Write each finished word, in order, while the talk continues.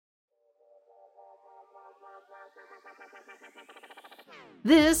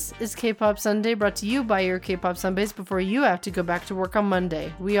This is K-Pop Sunday, brought to you by your K-Pop Sundays before you have to go back to work on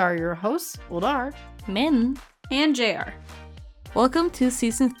Monday. We are your hosts, Uldar, Min, and JR. Welcome to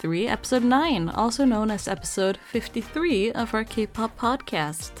Season 3, Episode 9, also known as Episode 53 of our K-Pop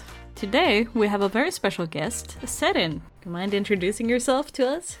podcast. Today, we have a very special guest, Serin. Do you mind introducing yourself to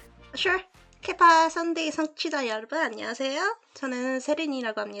us? Sure. K-pop Sunday 청취자 여러분 안녕하세요. 저는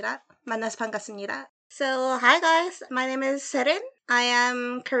세린이라고 합니다. 만나서 반갑습니다. So, hi guys. My name is Serin. I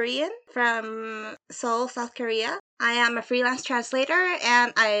am Korean from Seoul, South Korea. I am a freelance translator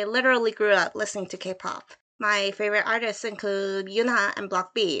and I literally grew up listening to K-pop. My favorite artists include Yuna and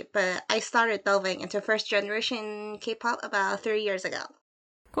Block B, but I started delving into first generation K-pop about 3 years ago.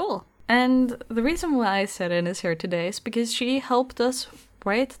 Cool. And the reason why Serin is here today is because she helped us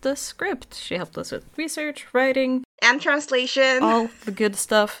write the script. She helped us with research, writing, and translation. All the good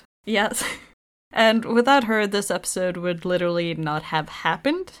stuff. Yes. And without her, this episode would literally not have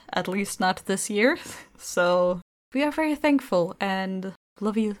happened, at least not this year. So we are very thankful and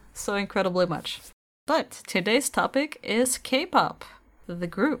love you so incredibly much. But today's topic is K-pop, the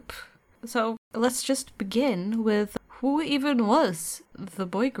group. So let's just begin with who even was the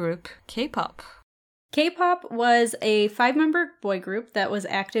boy group K-pop? K-pop was a 5-member boy group that was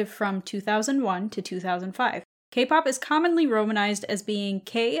active from 2001 to 2005. K-pop is commonly romanized as being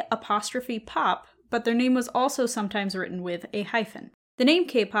K''pop, but their name was also sometimes written with a hyphen. The name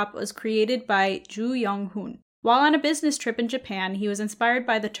K-pop was created by Ju Young-hoon. While on a business trip in Japan, he was inspired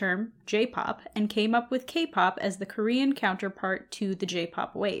by the term J-pop and came up with K-pop as the Korean counterpart to the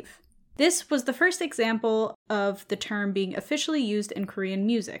J-pop wave. This was the first example of the term being officially used in Korean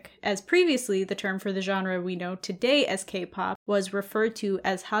music, as previously the term for the genre we know today as K-pop was referred to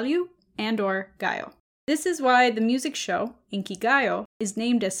as Hallyu and/or Gayo. This is why the music show, Inkigayo, is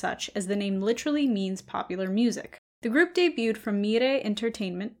named as such, as the name literally means popular music. The group debuted from Mire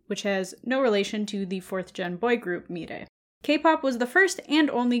Entertainment, which has no relation to the 4th-gen boy group Mire. K-pop was the first and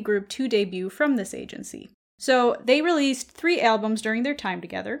only group to debut from this agency. So they released 3 albums during their time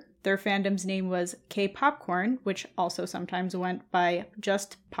together. Their fandom's name was K-Popcorn, which also sometimes went by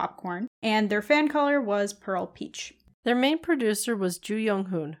just Popcorn, and their fan color was Pearl Peach. Their main producer was Ju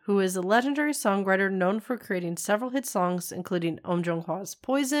Young-hoon, who is a legendary songwriter known for creating several hit songs, including Oh Jung-hwa's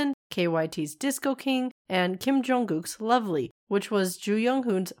Poison, KYT's Disco King, and Kim Jong-kook's Lovely, which was Ju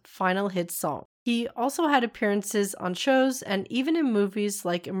Young-hoon's final hit song. He also had appearances on shows and even in movies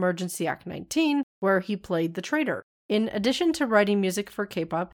like Emergency Act 19, where he played the traitor. In addition to writing music for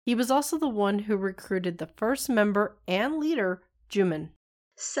K-pop, he was also the one who recruited the first member and leader, Jumin.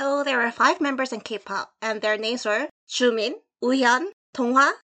 So there were 5 members in K-pop, and their names were Jumin, Woohyun,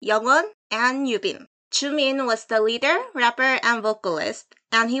 Donghwa, Youngwon, and Yubin. Jumin was the leader, rapper, and vocalist,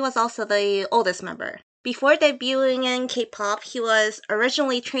 and he was also the oldest member. Before debuting in K-pop, he was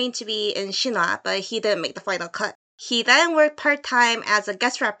originally trained to be in Shinhwa, but he didn't make the final cut. He then worked part-time as a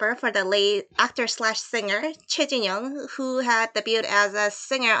guest rapper for the late actor/singer Choi Jin-young, who had debuted as a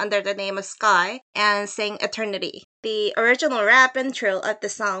singer under the name of Sky and sang Eternity. The original rap intro of the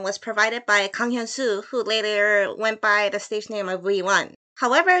song was provided by Kang Hyun-soo, who later went by the stage name of V1.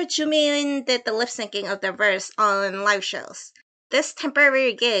 However, Jumin did the lip-syncing of the verse on live shows. This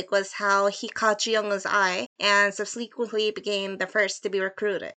temporary gig was how he caught Ju-young's eye and subsequently became the first to be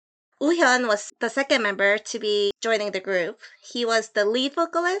recruited. Woohyun was the second member to be joining the group. He was the lead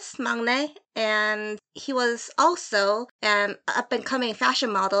vocalist, Maknae, and he was also an up-and-coming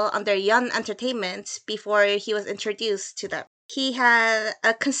fashion model under Yeon Entertainment before he was introduced to them. He had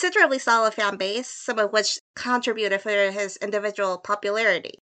a considerably solid fan base, some of which contributed for his individual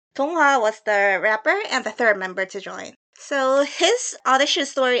popularity. Donghwa was the rapper and the 3rd member to join. So his audition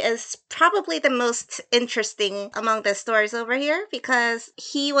story is probably the most interesting among the stories over here because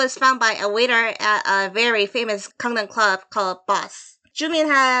he was found by a waiter at a very famous Gangnam club called Boss. Jumin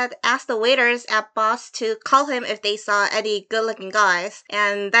had asked the waiters at Boss to call him if they saw any good-looking guys,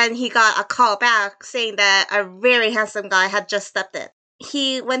 and then he got a call back saying that a very handsome guy had just stepped in.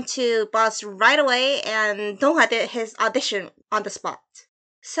 He went to Boss right away, and Donghwa did his audition on the spot.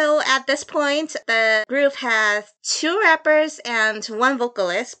 So at this point, the group has 2 rappers and 1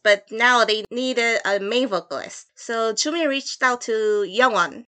 vocalist, but now they needed a main vocalist. So Jumin reached out to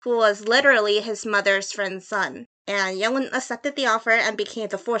Youngwon, who was literally his mother's friend's son. And Youngwon accepted the offer and became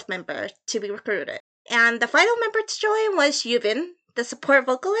the 4th member to be recruited. And the final member to join was Yubin, the support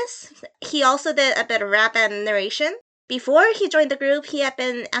vocalist. He also did a bit of rap and narration. Before he joined the group, he had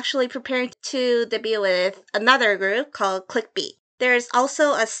been actually preparing to debut with another group called Clickbeat. There's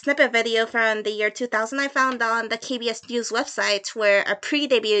also a snippet video from the year 2000 I found on the KBS News website where a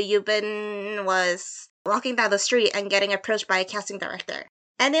pre-debut Yubin was walking down the street and getting approached by a casting director.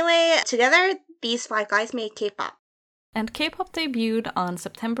 Anyway, together, these 5 guys made K-pop. And K-pop debuted on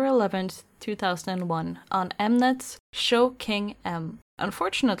September 11th, 2001 on Mnet's Show King M.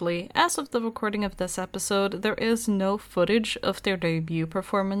 Unfortunately, as of the recording of this episode, there is no footage of their debut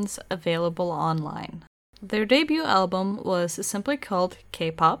performance available online. Their debut album was simply called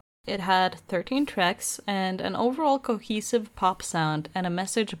K-pop. It had 13 tracks and an overall cohesive pop sound and a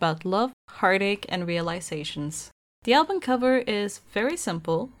message about love, heartache, and realizations. The album cover is very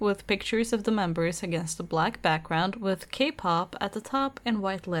simple, with pictures of the members against a black background with K-pop at the top in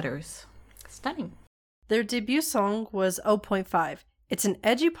white letters. Stunning. Their debut song was 0.5. It's an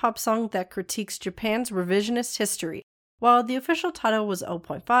edgy pop song that critiques Japan's revisionist history. While the official title was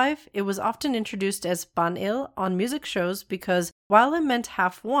 0.5, it was often introduced as Ban-il on music shows because while it meant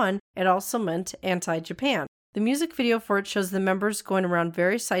half one, it also meant anti-Japan. The music video for it shows the members going around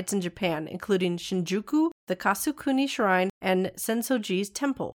various sites in Japan, including Shinjuku, the Kasukuni Shrine, and Sensoji's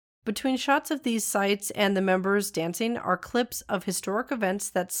temple. Between shots of these sites and the members dancing are clips of historic events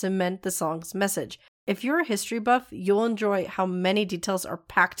that cement the song's message. If you're a history buff, you'll enjoy how many details are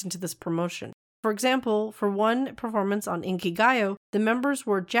packed into this promotion. For example, for one performance on Inkigayo, the members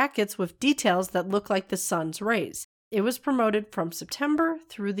wore jackets with details that look like the sun's rays. It was promoted from September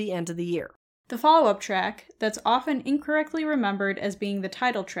through the end of the year. The follow-up track, that's often incorrectly remembered as being the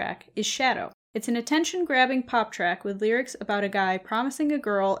title track, is Shadow. It's an attention-grabbing pop track with lyrics about a guy promising a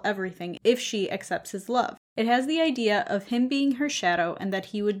girl everything if she accepts his love. It has the idea of him being her shadow and that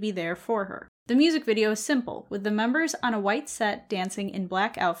he would be there for her. The music video is simple, with the members on a white set dancing in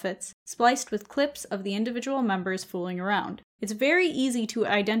black outfits, spliced with clips of the individual members fooling around. It's very easy to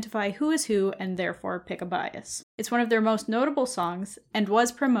identify who is who and therefore pick a bias. It's one of their most notable songs and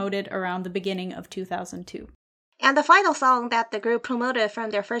was promoted around the beginning of 2002. And the final song that the group promoted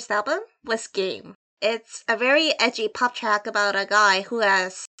from their first album was Game. It's a very edgy pop track about a guy who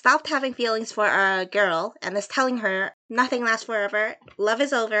has stopped having feelings for a girl and is telling her, nothing lasts forever, love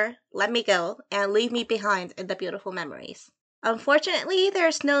is over, let me go, and leave me behind in the beautiful memories. Unfortunately,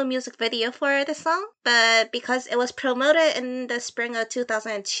 there's no music video for this song, but because it was promoted in the spring of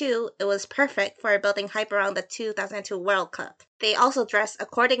 2002, it was perfect for building hype around the 2002 World Cup. They also dressed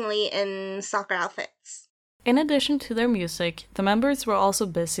accordingly in soccer outfits. In addition to their music, the members were also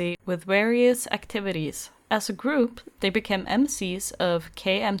busy with various activities. As a group, they became MCs of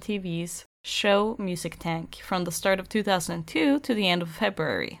KMTV's show Music Tank from the start of 2002 to the end of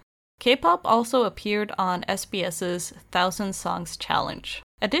February. K-pop also appeared on SBS's 1000 Songs Challenge.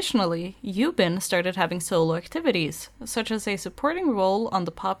 Additionally, Yubin started having solo activities, such as a supporting role on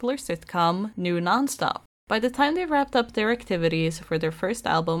the popular sitcom New Nonstop. By the time they wrapped up their activities for their first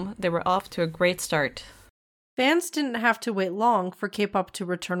album, they were off to a great start. Fans didn't have to wait long for K-pop to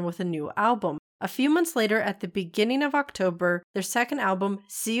return with a new album. A few months later, at the beginning of October, their second album,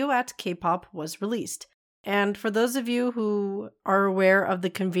 See You at K-pop, was released. And for those of you who are aware of the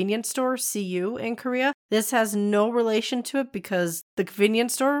convenience store CU in Korea, this has no relation to it because the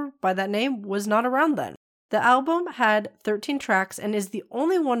convenience store by that name was not around then. The album had 13 tracks and is the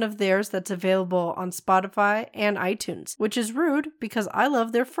only one of theirs that's available on Spotify and iTunes, which is rude because I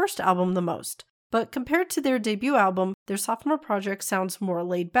love their first album the most. But compared to their debut album, their sophomore project sounds more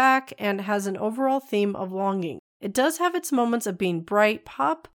laid back and has an overall theme of longing. It does have its moments of being bright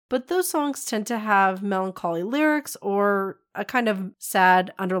pop, but those songs tend to have melancholy lyrics or a kind of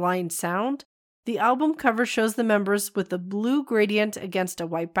sad underlying sound. The album cover shows the members with a blue gradient against a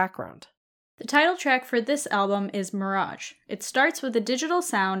white background. The title track for this album is Mirage. It starts with a digital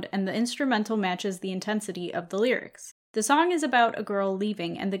sound and the instrumental matches the intensity of the lyrics. The song is about a girl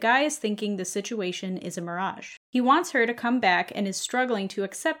leaving, and the guy is thinking the situation is a mirage. He wants her to come back and is struggling to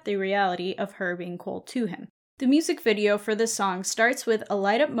accept the reality of her being cold to him. The music video for this song starts with a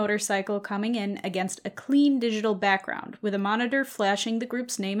light-up motorcycle coming in against a clean digital background, with a monitor flashing the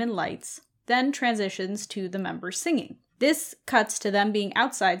group's name in lights, then transitions to the members singing. This cuts to them being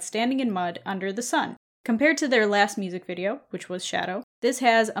outside standing in mud under the sun. Compared to their last music video, which was Shadow, this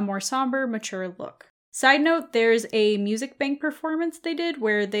has a more somber, mature look. Side note, there's a Music Bank performance they did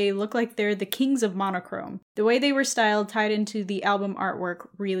where they look like they're the kings of monochrome. The way they were styled tied into the album artwork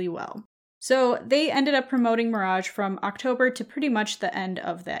really well. So they ended up promoting Mirage from October to pretty much the end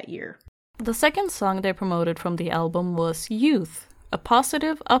of that year. The second song they promoted from the album was Youth, a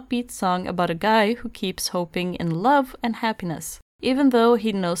positive, upbeat song about a guy who keeps hoping in love and happiness. Even though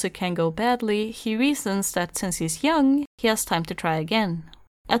he knows it can go badly, he reasons that since he's young, he has time to try again.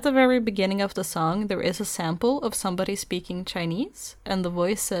 At the very beginning of the song, there is a sample of somebody speaking Chinese, and the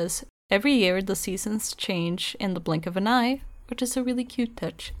voice says, "Every year the seasons change in the blink of an eye," which is a really cute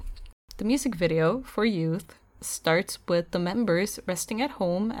touch. The music video for Youth starts with the members resting at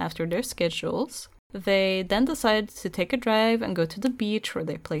home after their schedules. They then decide to take a drive and go to the beach where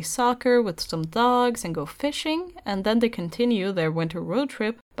they play soccer with some dogs and go fishing, and then they continue their winter road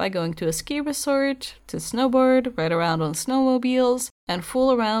trip by going to a ski resort, to snowboard, ride around on snowmobiles, and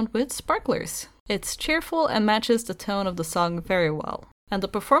fool around with sparklers. It's cheerful and matches the tone of the song very well. And the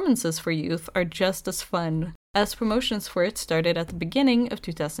performances for Youth are just as fun, as promotions for it started at the beginning of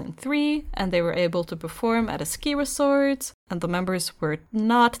 2003, and they were able to perform at a ski resort, and the members were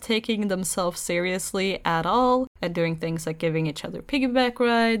not taking themselves seriously at all, and doing things like giving each other piggyback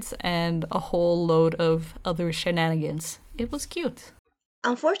rides, and a whole load of other shenanigans. It was cute.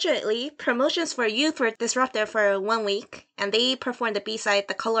 Unfortunately, promotions for Youth were disrupted for 1 week, and they performed the B-side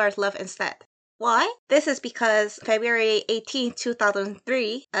The Color of Love instead. Why? This is because February 18,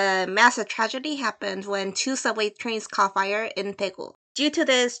 2003, a massive tragedy happened when 2 subway trains caught fire in Daegu. Due to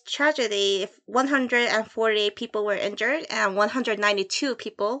this tragedy, 148 people were injured and 192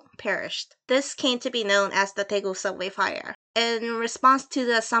 people perished. This came to be known as the Daegu subway fire. In response to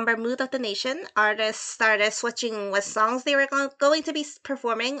the somber mood of the nation, artists started switching what songs they were going to be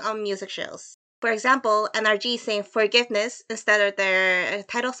performing on music shows. For example, NRG sang Forgiveness instead of their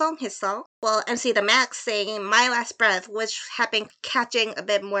title song, his song, while MC The Max sang My Last Breath, which had been catching a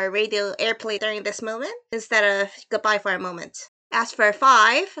bit more radio airplay during this moment, instead of Goodbye for a Moment. As for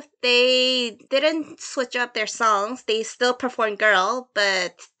Five, they didn't switch up their songs. They still performed Girl,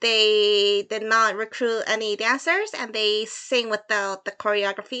 but they did not recruit any dancers, and they sang without the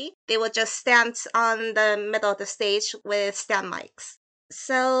choreography. They would just stand on the middle of the stage with stand mics.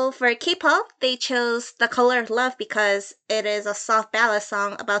 So for K-pop, they chose The Color of Love because it is a soft ballad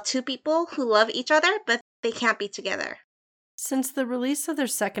song about 2 people who love each other, but they can't be together. Since the release of their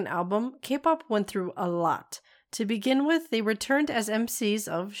second album, K-pop went through a lot. To begin with, they returned as MCs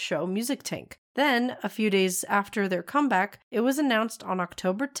of show Music Tank. Then, a few days after their comeback, it was announced on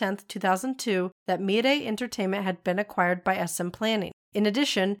October 10th, 2002, that Mirai Entertainment had been acquired by SM Planning. In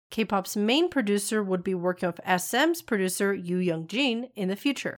addition, K-pop's main producer would be working with SM's producer Yoo Young-jin in the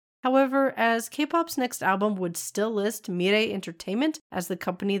future. However, as K-pop's next album would still list Mirai Entertainment as the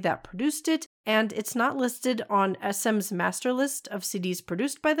company that produced it, and it's not listed on SM's master list of CDs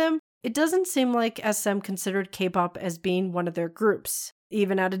produced by them, it doesn't seem like SM considered K-pop as being one of their groups,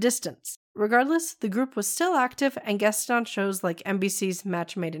 even at a distance. Regardless, the group was still active and guested on shows like MBC's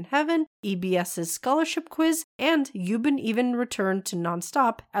Match Made in Heaven, EBS's Scholarship Quiz, and Yubin even returned to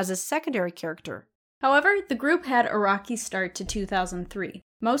Non-Stop as a secondary character. However, the group had a rocky start to 2003.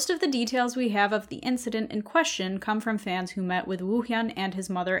 Most of the details we have of the incident in question come from fans who met with Woohyun and his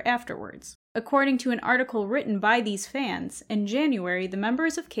mother afterwards. According to an article written by these fans, in January, the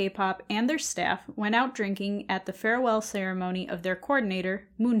members of K-pop and their staff went out drinking at the farewell ceremony of their coordinator,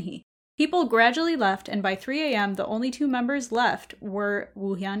 Moonhee. People gradually left, and by 3 a.m., the only 2 members left were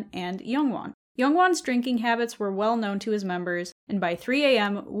Woohyun and Youngwon. Youngwon's drinking habits were well known to his members, and by 3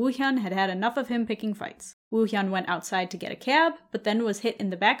 a.m., Woohyun had had enough of him picking fights. Woohyun went outside to get a cab, but then was hit in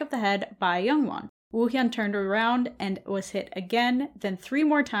the back of the head by Youngwon. Woohyun turned around and was hit again, then 3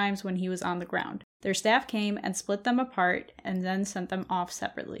 more times when he was on the ground. Their staff came and split them apart, and then sent them off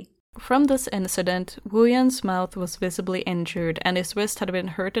separately. From this incident, Woohyun's mouth was visibly injured, and his wrist had been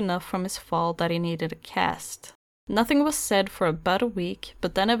hurt enough from his fall that he needed a cast. Nothing was said for about a week,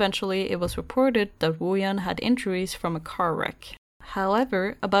 but then eventually it was reported that Woohyun had injuries from a car wreck.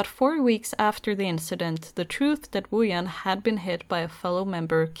 However, about 4 weeks after the incident, the truth that Woohyun had been hit by a fellow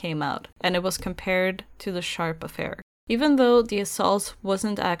member came out, and it was compared to the Sharp affair. Even though the assault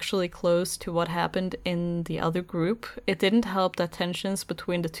wasn't actually close to what happened in the other group, it didn't help that tensions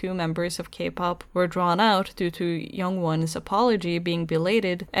between the 2 members of K-pop were drawn out due to Youngwon's apology being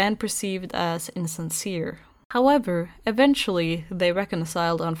belated and perceived as insincere. However, eventually they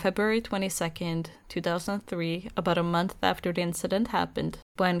reconciled on February 22nd, 2003, about a month after the incident happened,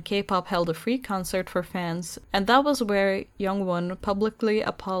 when K-pop held a free concert for fans, and that was where Youngwon publicly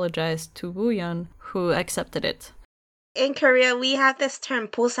apologized to Woohyun, who accepted it. In Korea, we have this term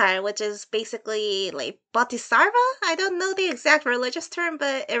Bosal, which is basically like bodhisattva. I don't know the exact religious term,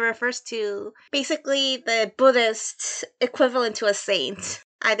 but it refers to basically the Buddhist equivalent to a saint.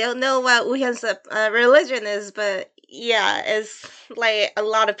 I don't know what Woohyun's religion is, but yeah, it's like a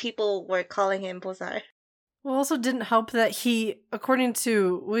lot of people were calling him Bosal. Well, also didn't help that he, according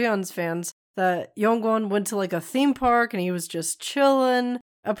to Woohyun's fans, that Youngwon went to like a theme park and he was just chilling.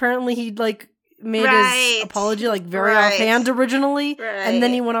 Apparently he made his apology very offhand originally, and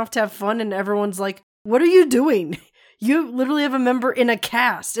then he went off to have fun and everyone's like, what are you doing? You literally have a member in a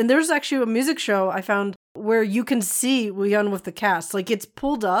cast. And there's actually a music show I found where you can see Woohyun with the cast. Like, it's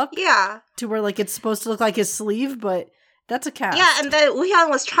pulled up to where, like, it's supposed to look like his sleeve, but that's a cast. Yeah, and then Woohyun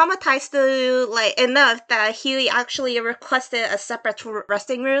was traumatized enough that he actually requested a separate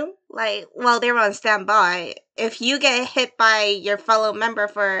resting room, like, while they were on standby. If you get hit by your fellow member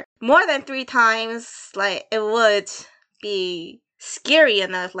for more than 3 times, like, it would be scary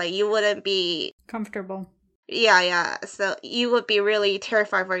enough. Like, you wouldn't be comfortable. Yeah. So you would be really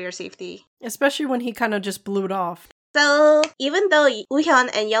terrified for your safety. Especially when he kind of just blew it off. So, even though Woohyun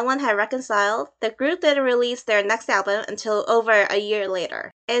and Youngwon had reconciled, the group didn't release their next album until over a year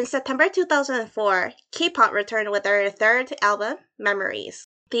later. In September 2004, K-pop returned with their third album, Memories.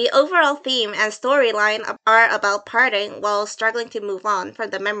 The overall theme and storyline are about parting while struggling to move on from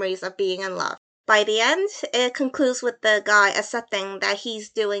the memories of being in love. By the end, it concludes with the guy accepting that he's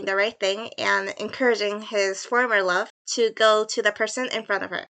doing the right thing and encouraging his former love to go to the person in front of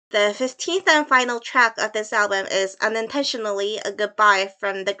her. The 15th and final track of this album is unintentionally a goodbye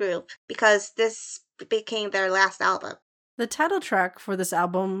from the group because this became their last album. The title track for this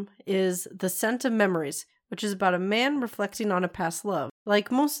album is The Scent of Memories, which is about a man reflecting on a past love. Like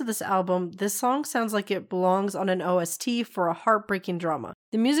most of this album, this song sounds like it belongs on an OST for a heartbreaking drama.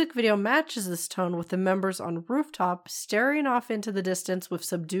 The music video matches this tone with the members on a rooftop staring off into the distance with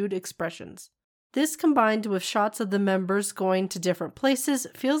subdued expressions. This, combined with shots of the members going to different places,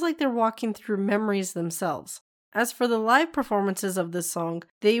 feels like they're walking through memories themselves. As for the live performances of this song,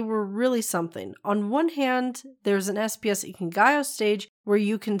 they were really something. On one hand, there's an SBS Ikingayo stage where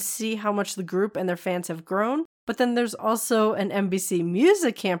you can see how much the group and their fans have grown, but then there's also an MBC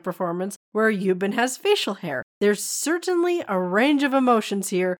Music Camp performance where Yubin has facial hair. There's certainly a range of emotions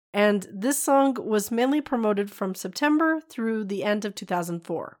here, and this song was mainly promoted from September through the end of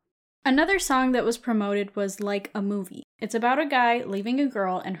 2004. Another song that was promoted was Like a Movie. It's about a guy leaving a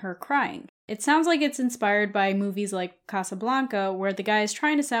girl and her crying. It sounds like it's inspired by movies like Casablanca, where the guy is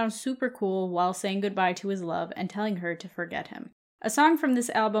trying to sound super cool while saying goodbye to his love and telling her to forget him. A song from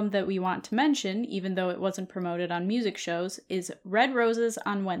this album that we want to mention, even though it wasn't promoted on music shows, is Red Roses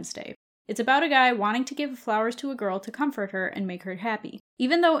on Wednesday. It's about a guy wanting to give flowers to a girl to comfort her and make her happy.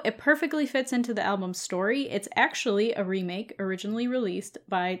 Even though it perfectly fits into the album's story, it's actually a remake originally released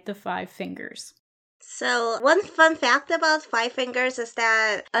by the Five Fingers. So, one fun fact about Five Fingers is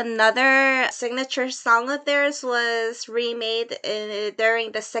that another signature song of theirs was remade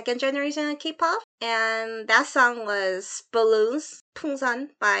during the second generation of K-pop, and that song was Balloons, 풍선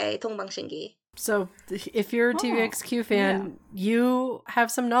by 동방신기. So, if you're a TVXQ fan, you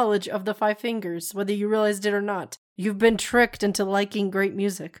have some knowledge of the Five Fingers, whether you realized it or not. You've been tricked into liking great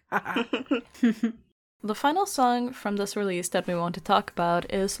music. The final song from this release that we want to talk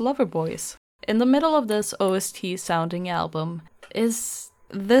about is Loverboys. In the middle of this OST-sounding album, is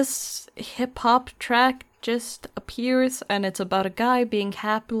this hip-hop track just appears, and it's about a guy being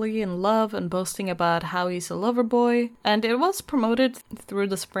happily in love and boasting about how he's a lover boy. And it was promoted through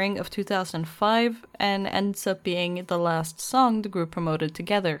the spring of 2005 and ends up being the last song the group promoted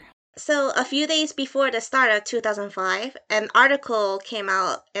together. So, a few days before the start of 2005, an article came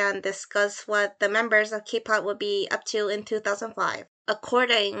out and discussed what the members of K-pop would be up to in 2005.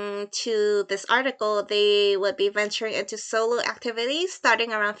 According to this article, they would be venturing into solo activities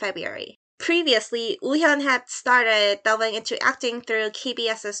starting around February. Previously, Woohyun had started delving into acting through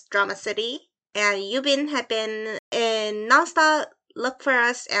KBS's Drama City, and Yubin had been in Nonstop, Look for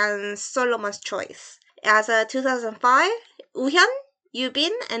Us, and Solomon's Choice. As of 2005, Woohyun,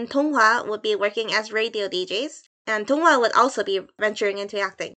 Yubin, and Donghwa would be working as radio DJs, and Donghwa would also be venturing into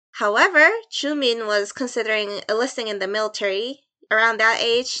acting. However, Jumin was considering enlisting in the military. Around that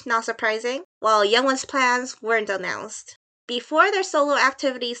age, not surprising, while Youngwon's plans weren't announced. Before their solo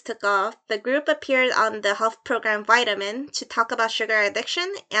activities took off, the group appeared on the health program Vitamin to talk about sugar addiction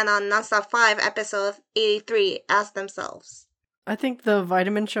and on Nonstop 5 episode 83 as themselves. I think the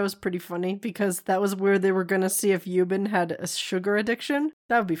Vitamin show is pretty funny because that was where they were going to see if Yubin had a sugar addiction.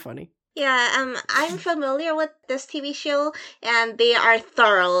 That would be funny. Yeah, I'm familiar with this TV show, and they are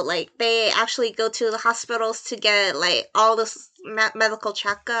thorough. Like, they actually go to the hospitals to get, like, all the medical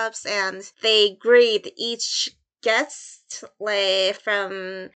checkups, and they grade each guest, like,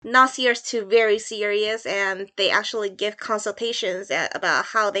 from not serious to very serious, and they actually give consultations about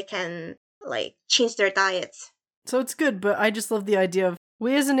how they can, like, change their diets. So it's good, but I just love the idea of,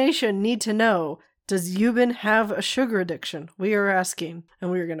 we as a nation need to know, does Yubin have a sugar addiction? We are asking,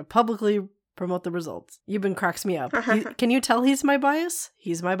 and we are going to publicly promote the results. Yubin cracks me up. Can you tell he's my bias?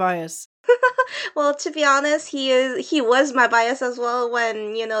 He's my bias. Well, to be honest, he was my bias as well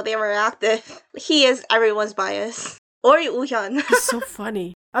when, they were active. He is everyone's bias. Or Woohyun. He's so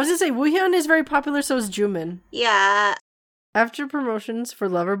funny. I was gonna say, Woohyun is very popular, so is Jumin. Yeah. After promotions for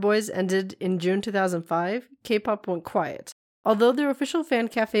Loverboys ended in June 2005, K-pop went quiet. Although their official fan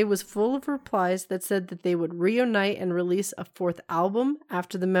cafe was full of replies that said that they would reunite and release a 4th album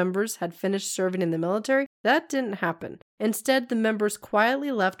after the members had finished serving in the military, that didn't happen. Instead, the members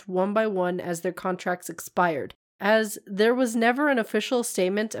quietly left one by one as their contracts expired. As there was never an official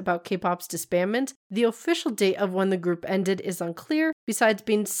statement about K-pop's disbandment, the official date of when the group ended is unclear, besides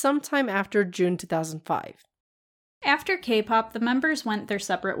being sometime after June 2005. After K-pop, the members went their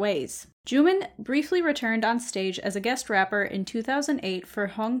separate ways. Jumin briefly returned on stage as a guest rapper in 2008 for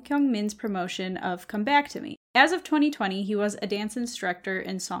Hong Kyung-min's promotion of Come Back to Me. As of 2020, he was a dance instructor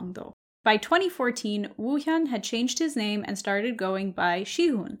in Songdo. By 2014, Woohyun had changed his name and started going by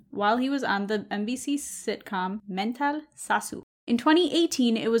Shihoon while he was on the MBC sitcom Mental Sasu. In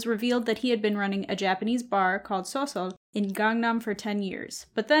 2018, it was revealed that he had been running a Japanese bar called Sosol in Gangnam for 10 years,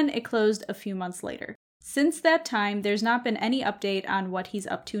 but then it closed a few months later. Since that time, there's not been any update on what he's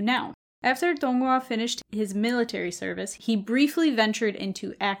up to now. After Donghwa finished his military service, he briefly ventured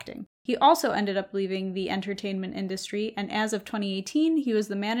into acting. He also ended up leaving the entertainment industry, and as of 2018, he was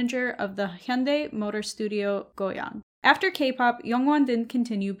the manager of the Hyundai Motor Studio Goyang. After K-pop, Youngwon didn't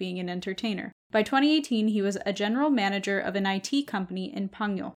continue being an entertainer. By 2018, he was a general manager of an IT company in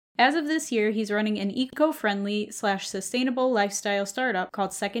Pangyo. As of this year, he's running an eco-friendly/sustainable lifestyle startup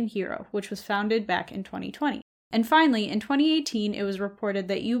called Second Hero, which was founded back in 2020. And finally, in 2018, it was reported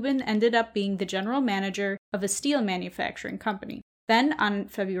that Yubin ended up being the general manager of a steel manufacturing company. Then, on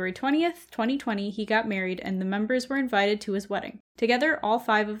February 20th, 2020, he got married and the members were invited to his wedding. Together, all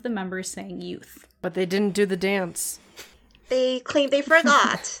 5 of the members sang Youth. But they didn't do the dance. They claimed they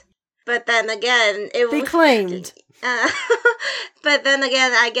forgot. But then again, They claimed. But then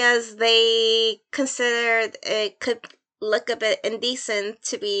again, I guess they considered it could look a bit indecent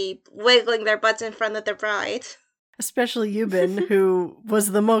to be wiggling their butts in front of the bride. Especially Yubin, who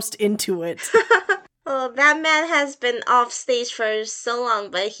was the most into it. Well, that man has been off stage for so long,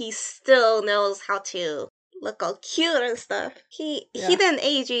 but he still knows how to look all cute and stuff. He didn't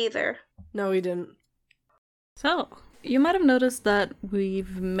age either. No, he didn't. So, you might have noticed that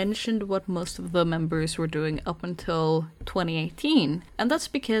we've mentioned what most of the members were doing up until 2018, and that's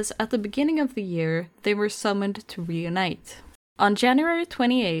because at the beginning of the year, they were summoned to reunite. On January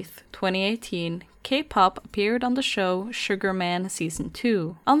 28th, 2018, K-pop appeared on the show Sugar Man Season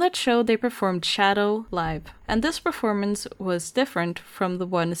 2. On that show, they performed Shadow live, and this performance was different from the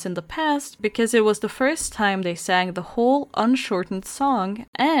ones in the past because it was the first time they sang the whole unshortened song,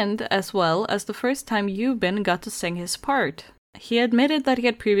 and as well as the first time Yubin got to sing his part. He admitted that he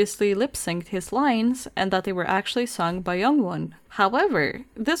had previously lip-synced his lines and that they were actually sung by Youngwon. However,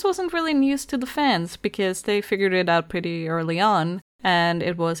 this wasn't really news to the fans because they figured it out pretty early on, and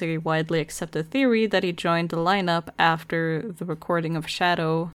it was a widely accepted theory that he joined the lineup after the recording of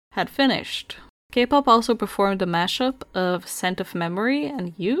Shadow had finished. K-pop also performed a mashup of Scent of Memory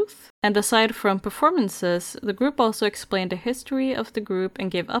and Youth, and aside from performances, the group also explained the history of the group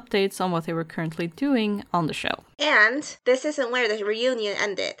and gave updates on what they were currently doing on the show. And this isn't where the reunion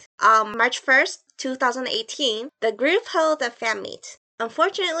ended. On March 1st, 2018, the group held a fan meet.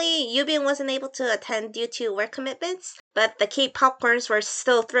 Unfortunately, Yubin wasn't able to attend due to work commitments, but the K-popers were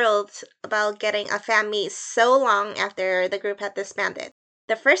still thrilled about getting a fan meet so long after the group had disbanded.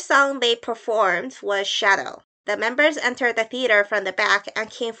 The first song they performed was Shadow. The members entered the theater from the back and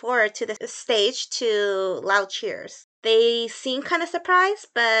came forward to the stage to loud cheers. They seemed kind of surprised,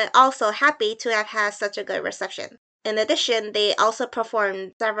 but also happy to have had such a good reception. In addition, they also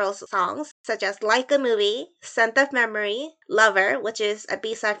performed several songs, such as Like a Movie, Scent of Memory, Lover, which is a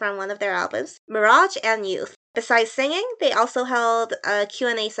B-side from one of their albums, Mirage, and Youth. Besides singing, they also held a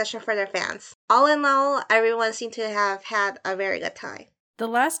Q&A session for their fans. All in all, everyone seemed to have had a very good time. The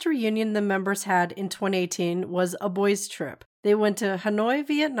last reunion the members had in 2018 was a boys' trip. They went to Hanoi,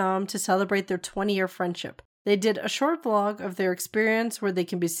 Vietnam to celebrate their 20-year friendship. They did a short vlog of their experience where they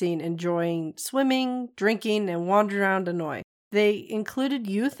can be seen enjoying swimming, drinking, and wandering around Hanoi. They included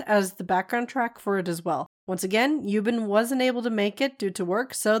Youth as the background track for it as well. Once again, Yubin wasn't able to make it due to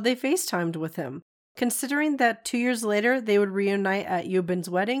work, so they FaceTimed with him. Considering that 2 years later they would reunite at Yubin's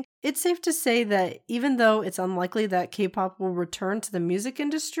wedding, it's safe to say that even though it's unlikely that K-pop will return to the music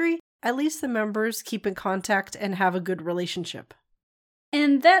industry, at least the members keep in contact and have a good relationship.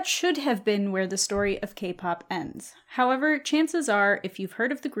 And that should have been where the story of K-pop ends. However, chances are, if you've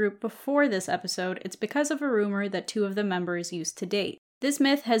heard of the group before this episode, it's because of a rumor that 2 of the members used to date. This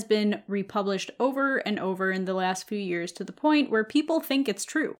myth has been republished over and over in the last few years to the point where people think it's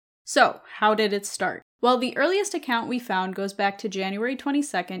true. So, how did it start? Well, the earliest account we found goes back to January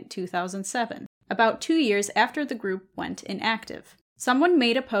 22nd, 2007, about 2 years after the group went inactive. Someone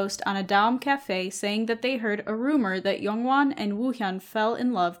made a post on a Daum cafe saying that they heard a rumor that Youngwon and Woohyun fell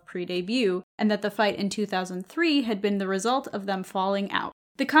in love pre-debut, and that the fight in 2003 had been the result of them falling out.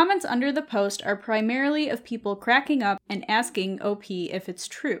 The comments under the post are primarily of people cracking up and asking OP if it's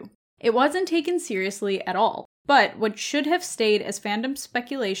true. It wasn't taken seriously at all, but what should have stayed as fandom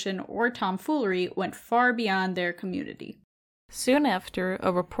speculation or tomfoolery went far beyond their community. Soon after,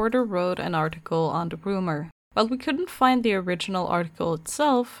 a reporter wrote an article on the rumor. While we couldn't find the original article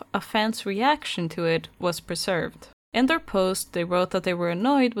itself, a fan's reaction to it was preserved. In their post, they wrote that they were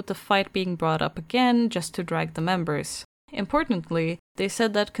annoyed with the fight being brought up again just to drag the members. Importantly, they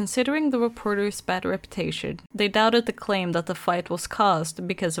said that considering the reporter's bad reputation, they doubted the claim that the fight was caused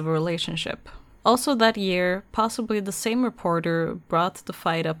because of a relationship. Also that year, possibly the same reporter brought the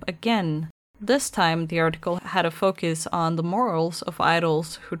fight up again. This time, the article had a focus on the morals of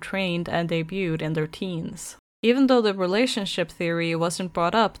idols who trained and debuted in their teens. Even though the relationship theory wasn't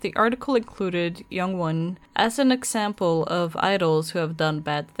brought up, the article included Youngwon as an example of idols who have done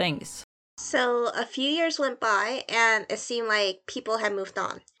bad things. So a few years went by, and it seemed like people had moved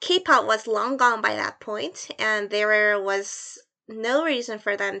on. K-pop was long gone by that point, and there was no reason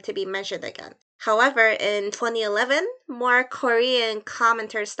for them to be mentioned again. However, in 2011, more Korean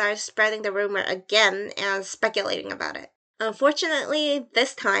commenters started spreading the rumor again and speculating about it. Unfortunately,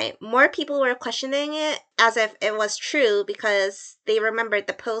 this time, more people were questioning it as if it was true because they remembered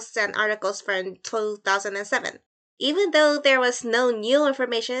the posts and articles from 2007. Even though there was no new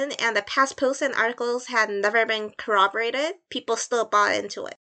information and the past posts and articles had never been corroborated, people still bought into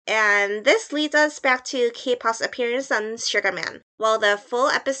it. And this leads us back to K-pop's appearance on Sugar Man. While the full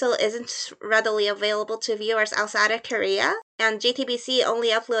episode isn't readily available to viewers outside of Korea, and JTBC only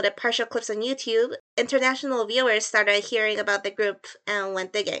uploaded partial clips on YouTube, international viewers started hearing about the group and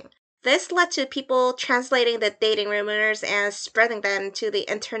went digging. This led to people translating the dating rumors and spreading them to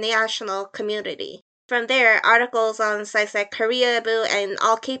the international community. From there, articles on sites like Koreaboo and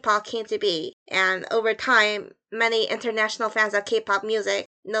All K-pop came to be, and over time, many international fans of K-pop music,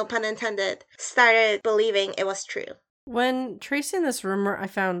 no pun intended, started believing it was true. When tracing this rumor, I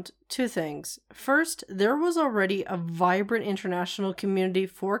found two things. First, there was already a vibrant international community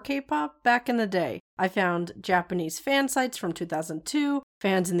for K-pop back in the day. I found Japanese fan sites from 2002,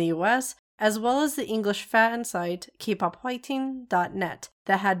 fans in the US, as well as the English fan site kpopfighting.net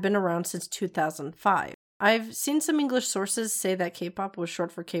that had been around since 2005. I've seen some English sources say that K-pop was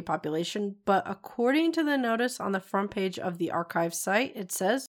short for K-population, but according to the notice on the front page of the archive site, it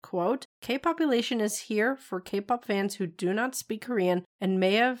says, quote, K-population is here for K-pop fans who do not speak Korean and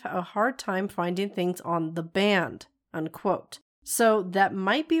may have a hard time finding things on the band, unquote. So that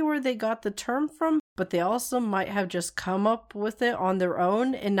might be where they got the term from, but they also might have just come up with it on their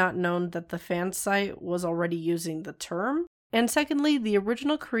own and not known that the fan site was already using the term. And secondly, the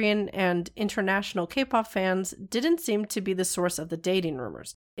original Korean and international K-pop fans didn't seem to be the source of the dating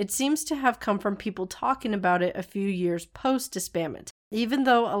rumors. It seems to have come from people talking about it a few years post-disbandment. Even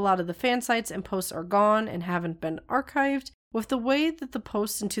though a lot of the fan sites and posts are gone and haven't been archived, with the way that the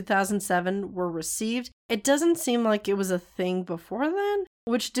posts in 2007 were received, it doesn't seem like it was a thing before then,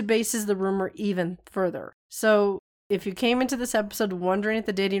 which debases the rumor even further. So, if you came into this episode wondering if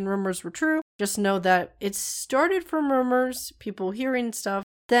the dating rumors were true, just know that it started from rumors, people hearing stuff,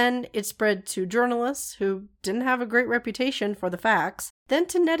 then it spread to journalists who didn't have a great reputation for the facts, then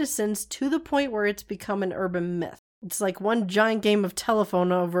to netizens to the point where it's become an urban myth. It's like one giant game of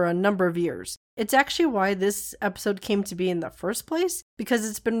telephone over a number of years. It's actually why this episode came to be in the first place, because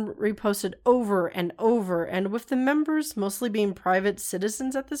it's been reposted over and over, and with the members mostly being private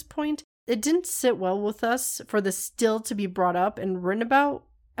citizens at this point, it didn't sit well with us for this still to be brought up and written about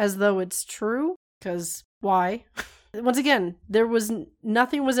as though it's true, because why? Once again,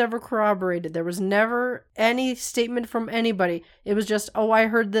 nothing was ever corroborated. There was never any statement from anybody. It was just, oh, I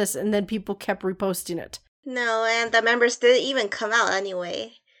heard this, and then people kept reposting it. No, and the members didn't even come out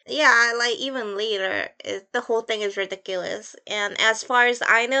anyway. Yeah, like even later, the whole thing is ridiculous. And as far as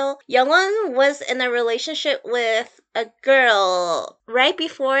I know, Youngwon was in a relationship with a girl right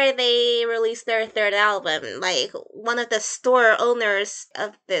before they released their third album. Like, one of the store owners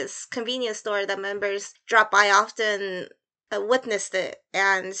of this convenience store that members drop by often witnessed it.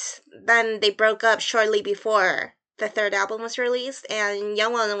 And then they broke up shortly before the third album was released, and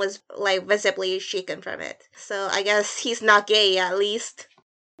Youngwon was, like, visibly shaken from it. So I guess he's not gay, at least.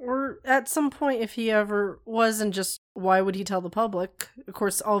 Or at some point, if he ever was, and just why would he tell the public? Of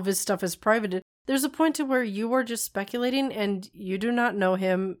course, all of his stuff is privated. There's a point to where you are just speculating and you do not know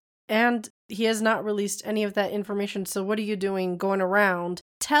him And he has not released any of that information, so what are you doing going around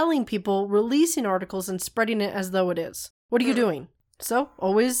telling people, releasing articles and spreading it as though it is? What are you doing? So,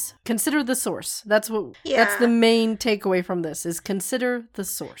 always consider the source. That's the main takeaway from this, is consider the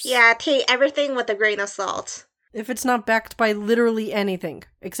source. Yeah, take everything with a grain of salt. If it's not backed by literally anything,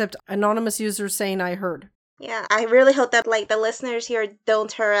 except anonymous users saying I heard. Yeah, I really hope that, like, the listeners here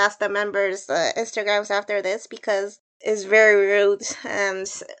don't harass the members' Instagrams after this, because it's very rude. And,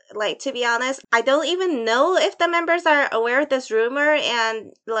 like, to be honest, I don't even know if the members are aware of this rumor,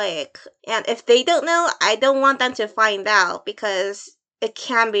 and if they don't know, I don't want them to find out, because it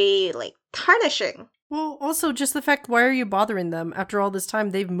can be, like, tarnishing. Well, also, just the fact, why are you bothering them? After all this time,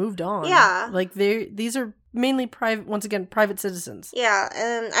 they've moved on. Yeah. Like, these are mainly private citizens. Yeah,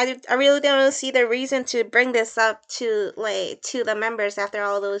 and I really don't see the reason to bring this up to the members after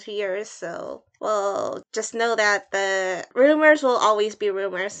all those years, so, well, just know that the rumors will always be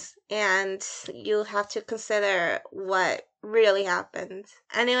rumors, and you have to consider what really happened.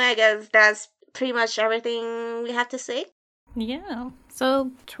 Anyway, I guess that's pretty much everything we have to say. Yeah.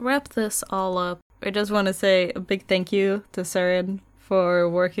 So, to wrap this all up, I just want to say a big thank you to Saren for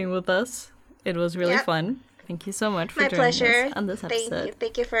working with us. It was really fun. Thank you so much for joining us on this episode.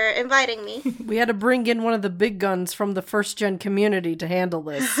 Thank you for inviting me. We had to bring in one of the big guns from the first-gen community to handle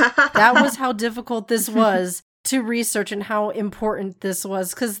this. That was how difficult this was to research and how important this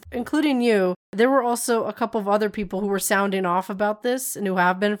was. Because, including you, there were also a couple of other people who were sounding off about this and who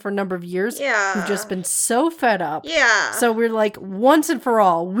have been for a number of years. Yeah. Who've just been so fed up. Yeah. So we're like, once and for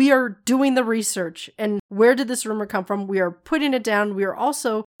all, we are doing the research. And where did this rumor come from? We are putting it down. We are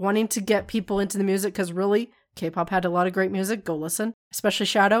also wanting to get people into the music, because really, K-pop had a lot of great music. Go listen. Especially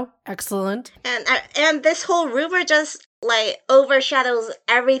Shadow. Excellent. And this whole rumor just, like, overshadows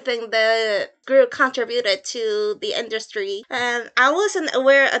everything the group contributed to the industry. And I wasn't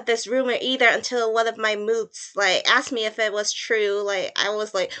aware of this rumor either until one of my moods, like, asked me if it was true. Like, I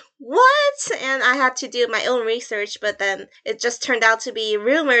was like, what? And I had to do my own research, but then it just turned out to be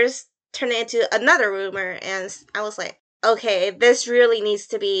rumors turned into another rumor. And I was like, okay, this really needs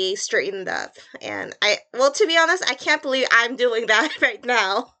to be straightened up. And to be honest, I can't believe I'm doing that right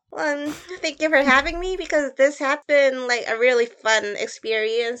now. Thank you for having me, because this has been, like, a really fun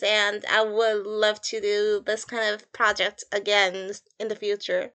experience, and I would love to do this kind of project again in the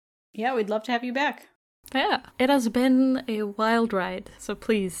future. Yeah, we'd love to have you back. Yeah, it has been a wild ride. So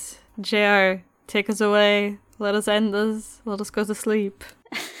please, JR, take us away. Let us end this. Let us go to sleep.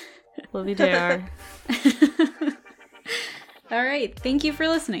 Love you, JR. All right, thank you for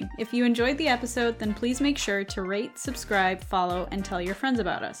listening. If you enjoyed the episode, then please make sure to rate, subscribe, follow, and tell your friends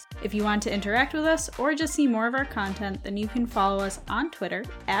about us. If you want to interact with us or just see more of our content, then you can follow us on Twitter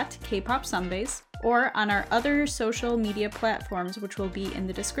at KPopSundays or on our other social media platforms, which will be in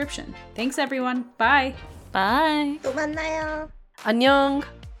the description. Thanks, everyone. Bye. Bye. 또 만나요. 안녕.